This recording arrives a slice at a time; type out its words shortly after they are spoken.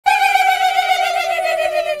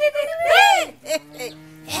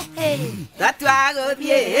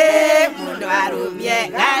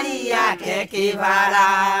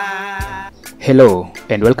Hello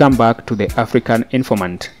and welcome back to the African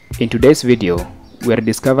Informant. In today's video, we are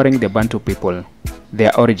discovering the Bantu people,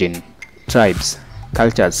 their origin, tribes,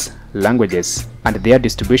 cultures, languages, and their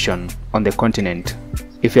distribution on the continent.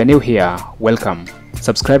 If you are new here, welcome.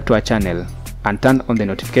 Subscribe to our channel and turn on the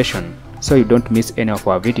notification so you don't miss any of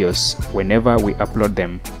our videos whenever we upload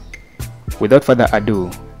them. Without further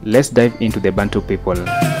ado, let's dive into the Bantu people.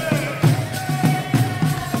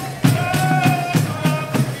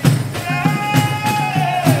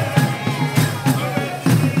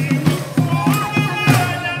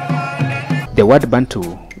 The word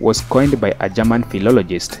Bantu was coined by a German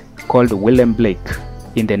philologist called Wilhelm Blake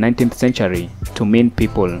in the 19th century to mean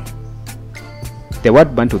people. The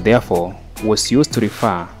word Bantu therefore was used to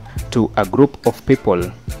refer to a group of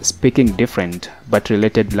people speaking different but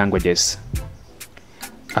related languages.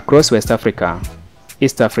 Across West Africa,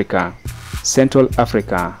 East Africa, Central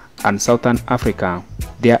Africa, and Southern Africa,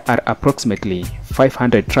 there are approximately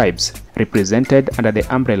 500 tribes represented under the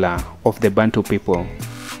umbrella of the Bantu people.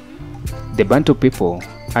 The Bantu people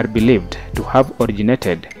are believed to have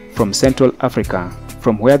originated from Central Africa,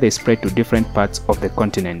 from where they spread to different parts of the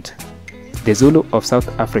continent. The Zulu of South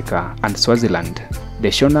Africa and Swaziland, the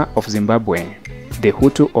Shona of Zimbabwe, the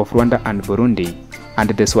Hutu of Rwanda and Burundi, and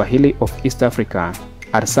the Swahili of East Africa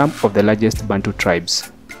are some of the largest Bantu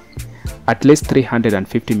tribes. At least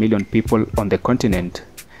 350 million people on the continent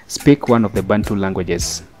speak one of the Bantu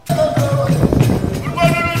languages.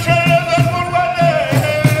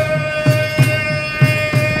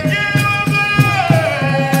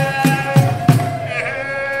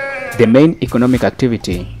 The main economic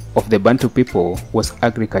activity of the Bantu people was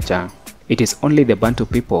agriculture. It is only the Bantu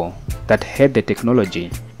people that had the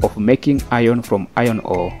technology of making iron from iron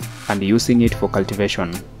ore and using it for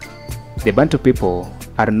cultivation. The Bantu people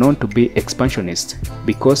are known to be expansionists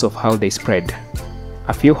because of how they spread.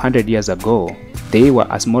 A few hundred years ago, they were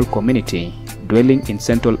a small community dwelling in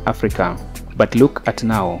Central Africa, but look at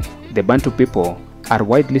now, the Bantu people are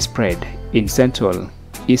widely spread in Central,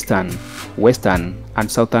 Eastern, Western, and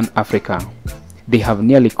Southern Africa. They have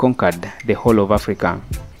nearly conquered the whole of Africa.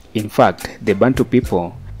 In fact, the Bantu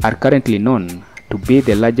people are currently known to be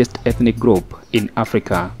the largest ethnic group in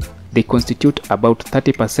Africa. They constitute about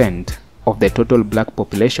 30% of the total black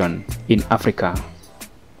population in Africa.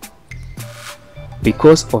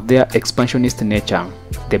 Because of their expansionist nature,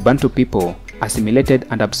 the Bantu people assimilated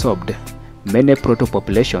and absorbed many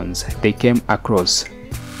proto-populations they came across.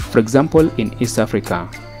 For example, in East Africa,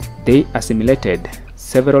 they assimilated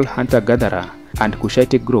several hunter-gatherer and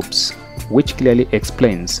Cushitic groups, which clearly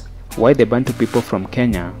explains why the Bantu people from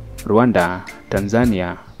Kenya, Rwanda,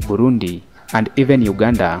 Tanzania, Burundi, and even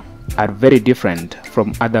Uganda are very different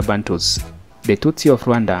from other Bantus. The Tutsi of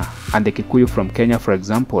Rwanda and the Kikuyu from Kenya, for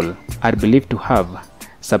example, are believed to have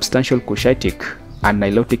substantial Cushitic and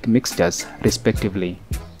Nilotic mixtures respectively.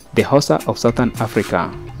 The Xhosa of Southern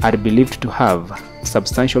Africa are believed to have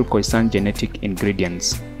substantial Khoisan genetic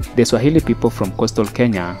ingredients. The Swahili people from coastal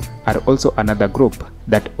Kenya are also another group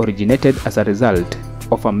that originated as a result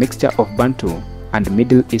of a mixture of Bantu and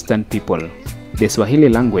Middle Eastern people. The Swahili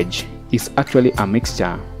language is actually a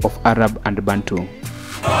mixture of Arab and Bantu.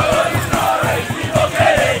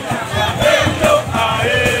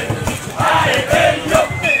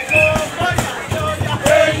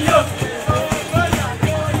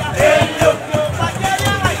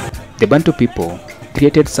 The Bantu people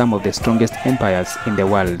created some of the strongest empires in the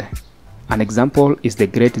world. An example is the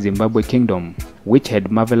Great Zimbabwe Kingdom, which had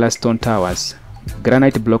marvelous stone towers,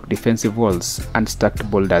 granite block defensive walls, and stacked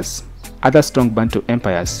boulders. Other strong Bantu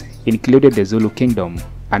empires included the Zulu Kingdom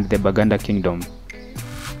and the Baganda Kingdom.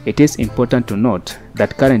 It is important to note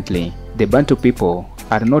that currently, the Bantu people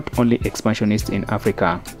are not only expansionists in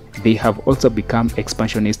Africa, they have also become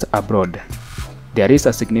expansionists abroad. There is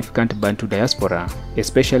a significant Bantu diaspora,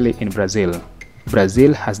 especially in Brazil.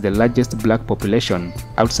 Brazil has the largest black population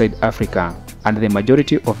outside Africa, and the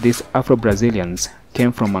majority of these Afro-Brazilians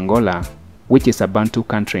came from Angola, which is a Bantu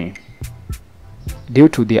country. Due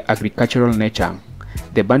to their agricultural nature,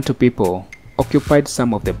 the Bantu people occupied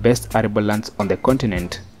some of the best arable lands on the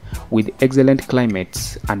continent, with excellent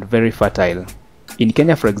climates and very fertile. In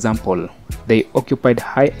Kenya, for example, they occupied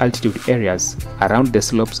high-altitude areas around the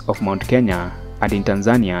slopes of Mount Kenya, and in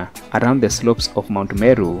Tanzania, around the slopes of Mount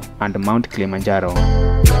Meru and Mount Kilimanjaro.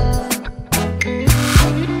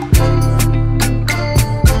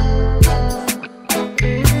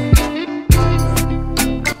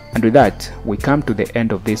 And with that, we come to the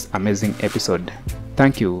end of this amazing episode.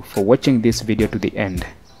 Thank you for watching this video to the end.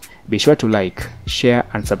 Be sure to like, share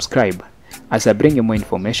and subscribe, as I bring you more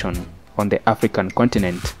information on the African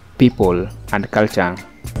continent, people, and culture